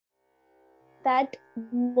That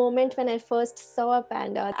moment when I first saw a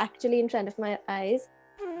panda actually in front of my eyes,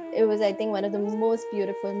 it was, I think, one of the most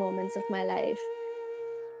beautiful moments of my life.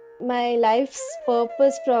 My life's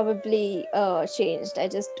purpose probably changed. I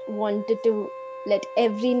just wanted to let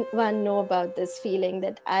everyone know about this feeling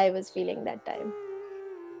that I was feeling that time.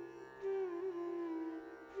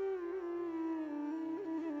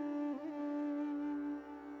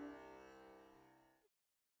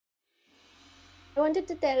 I wanted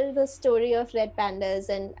to tell the story of red pandas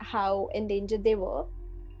and how endangered they were.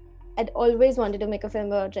 I'd always wanted to make a film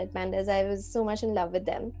about red pandas. I was so much in love with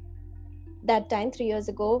them. That time, 3 years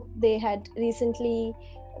ago, they had recently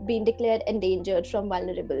been declared endangered from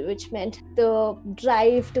vulnerable, which meant the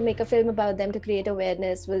drive to make a film about them to create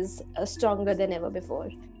awareness was stronger than ever before.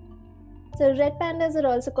 So red pandas are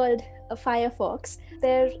also called a fire fox.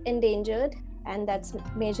 They're endangered, and that's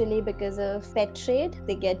majorly because of pet trade.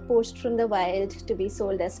 They get poached from the wild to be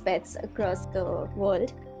sold as pets across the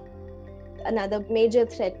world. Another major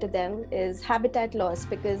threat to them is habitat loss,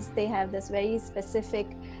 because they have this very specific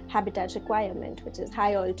habitat requirement, which is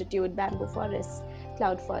high altitude bamboo forests,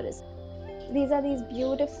 cloud forests. These are these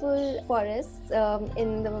beautiful forests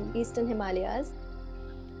in the eastern Himalayas.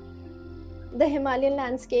 The Himalayan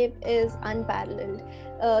landscape is unparalleled.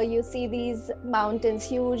 You see these mountains,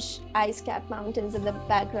 huge ice-capped mountains in the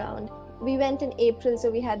background. We went in April, so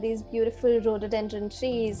we had these beautiful rhododendron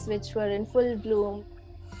trees which were in full bloom.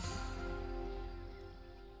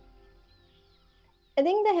 I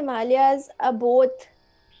think the Himalayas are both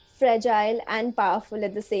fragile and powerful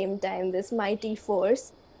at the same time, this mighty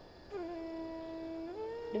force.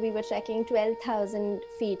 We were trekking 12,000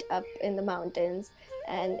 feet up in the mountains,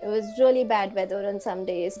 and it was really bad weather on some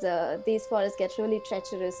days. These forests get really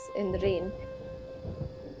treacherous in the rain.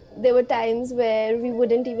 There were times where we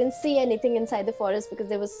wouldn't even see anything inside the forest because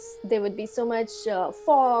there would be so much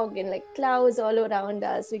fog and like clouds all around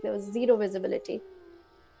us. There was zero visibility.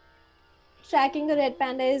 Tracking a red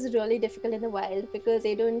panda is really difficult in the wild because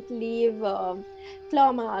they don't leave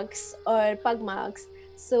claw marks or pug marks.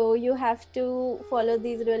 So you have to follow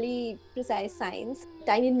these really precise signs.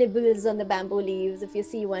 Tiny nibbles on the bamboo leaves. If you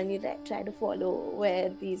see one, you try to follow where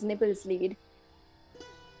these nibbles lead.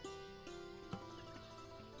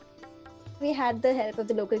 We had the help of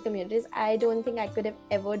the local communities. I don't think I could have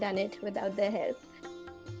ever done it without their help.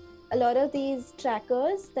 A lot of these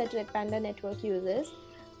trackers that Red Panda Network uses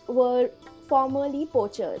were formerly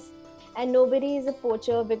poachers. And nobody is a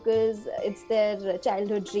poacher because it's their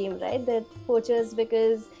childhood dream, right? They're poachers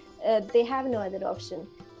because they have no other option.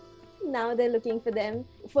 Now they're looking for them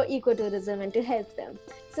for ecotourism and to help them.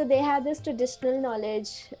 So they have this traditional knowledge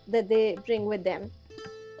that they bring with them.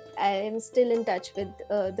 I am still in touch with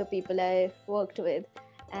the people I worked with,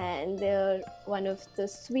 and they're one of the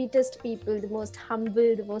sweetest people, the most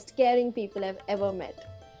humble, the most caring people I've ever met.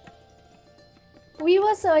 We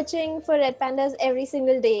were searching for red pandas every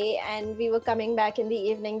single day, and we were coming back in the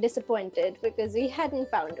evening disappointed because we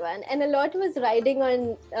hadn't found one. And a lot was riding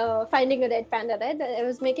on finding a red panda, right? I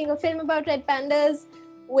was making a film about red pandas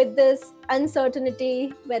with this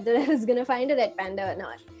uncertainty whether I was going to find a red panda or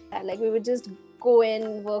not. Like, we would just go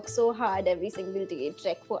in, work so hard every single day,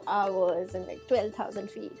 trek for hours and like 12,000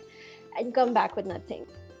 feet, and come back with nothing.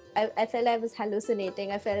 I felt I was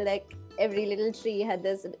hallucinating. I felt like every little tree had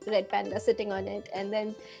this red panda sitting on it, and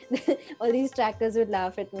then all these trackers would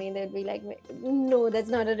laugh at me. They'd be like, no, that's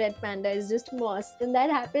not a red panda, it's just moss. And that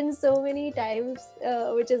happened so many times,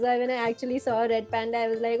 which is why when I actually saw a red panda, I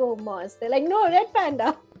was like, oh, moss. They're like, no, red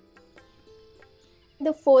panda.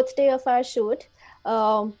 The fourth day of our shoot,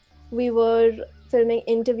 we were filming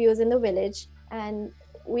interviews in the village, and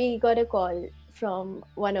we got a call from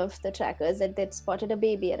one of the trackers that they'd spotted a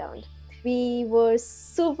baby around. We were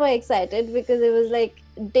super excited because it was like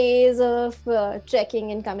days of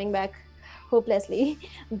trekking and coming back hopelessly,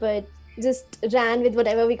 but just ran with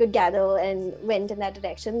whatever we could gather and went in that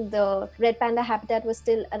direction. The red panda habitat was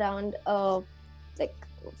still around like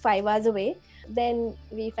 5 hours away. Then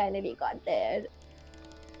we finally got there.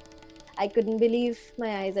 I couldn't believe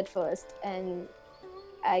my eyes at first, and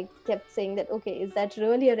I kept saying that, okay, is that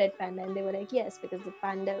really a red panda? And they were like, yes, because the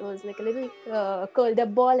panda was like a little curled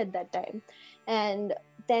up ball at that time. And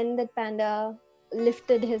then that panda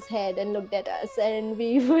lifted his head and looked at us, and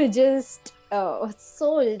we were just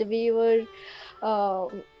sold. We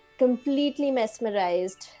were completely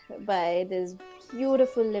mesmerized by this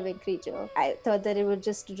beautiful living creature. I thought that it would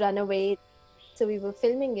just run away. So we were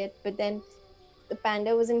filming it, but then the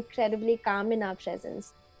panda was incredibly calm in our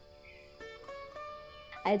presence.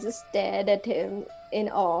 I just stared at him in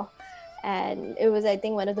awe, and it was, I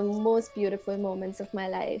think, one of the most beautiful moments of my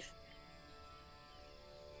life.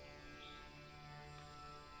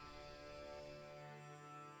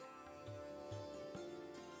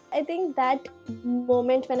 I think that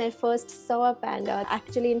moment when I first saw a panda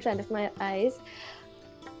actually in front of my eyes,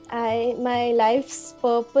 my life's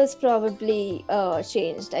purpose probably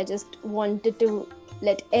changed. I just wanted to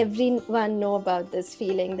let everyone know about this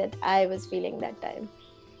feeling that I was feeling that time.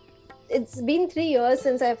 It's been 3 years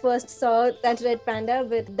since I first saw that red panda,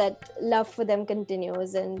 but that love for them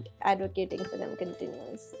continues and advocating for them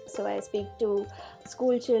continues. So I speak to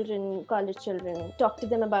school children, college children, talk to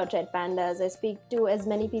them about red pandas. I speak to as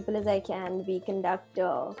many people as I can. We conduct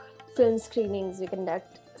film screenings, we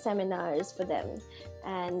conduct seminars for them,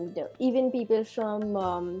 and even people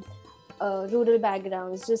from rural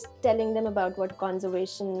backgrounds, just telling them about what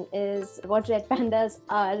conservation is, what red pandas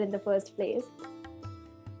are in the first place.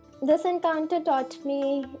 This encounter taught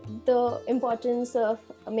me the importance of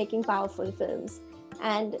making powerful films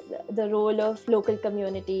and the role of local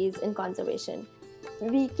communities in conservation.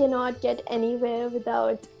 We cannot get anywhere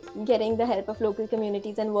without getting the help of local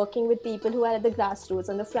communities and working with people who are at the grassroots,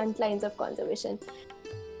 on the front lines of conservation.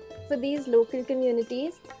 For these local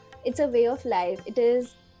communities, it's a way of life. It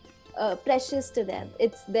is precious to them.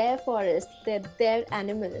 It's their forest, they're their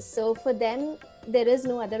animals. So for them, there is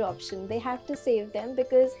no other option. They have to save them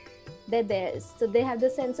because they're theirs. So they have the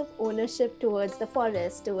sense of ownership towards the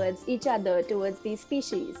forest, towards each other, towards these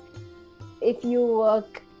species. If you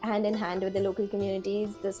work hand in hand with the local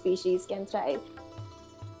communities, the species can thrive.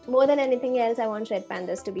 More than anything else, I want red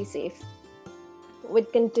pandas to be safe.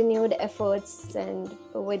 With continued efforts and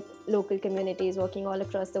with local communities working all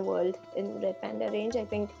across the world in red panda range, I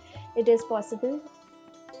think it is possible.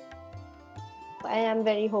 I am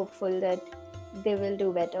very hopeful that they will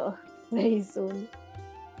do better very soon.